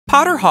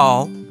Potter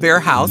Hall,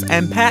 Bear House,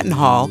 and Patton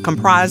Hall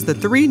comprise the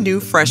three new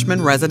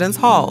freshman residence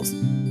halls.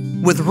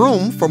 With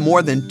room for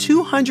more than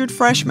 200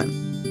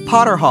 freshmen,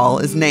 Potter Hall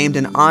is named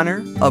in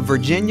honor of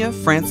Virginia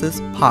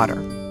Frances Potter,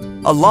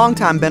 a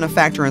longtime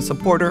benefactor and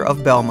supporter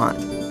of Belmont.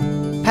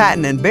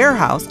 Patton and Bear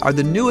House are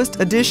the newest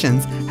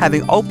additions,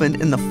 having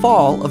opened in the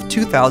fall of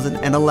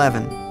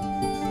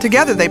 2011.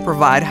 Together, they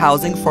provide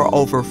housing for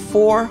over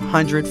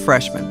 400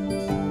 freshmen.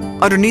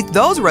 Underneath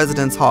those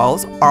residence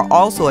halls are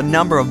also a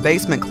number of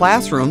basement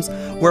classrooms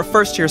where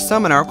first-year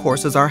seminar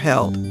courses are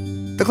held.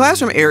 The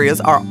classroom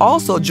areas are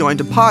also joined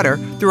to Potter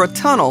through a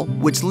tunnel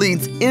which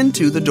leads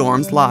into the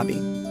dorm's lobby.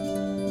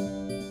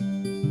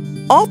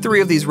 All three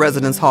of these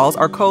residence halls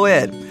are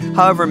co-ed.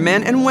 However,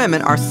 men and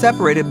women are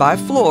separated by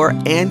floor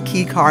and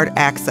key card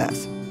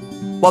access.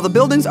 While the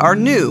buildings are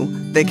new,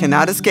 they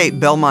cannot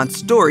escape Belmont's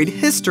storied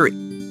history.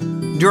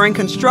 During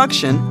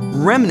construction,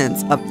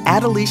 remnants of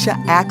Adelicia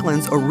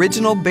Acklen's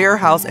original bear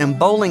house and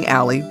bowling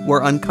alley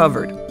were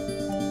uncovered.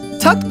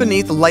 Tucked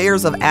beneath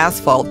layers of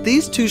asphalt,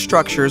 these two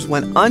structures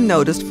went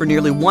unnoticed for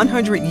nearly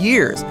 100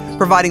 years,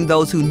 providing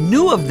those who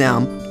knew of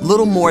them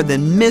little more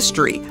than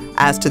mystery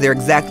as to their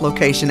exact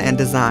location and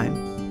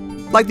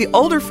design. Like the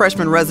older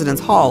freshman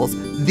residence halls,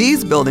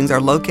 these buildings are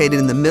located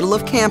in the middle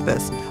of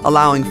campus,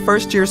 allowing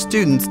first-year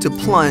students to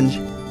plunge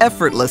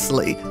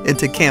effortlessly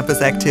into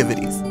campus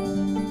activities.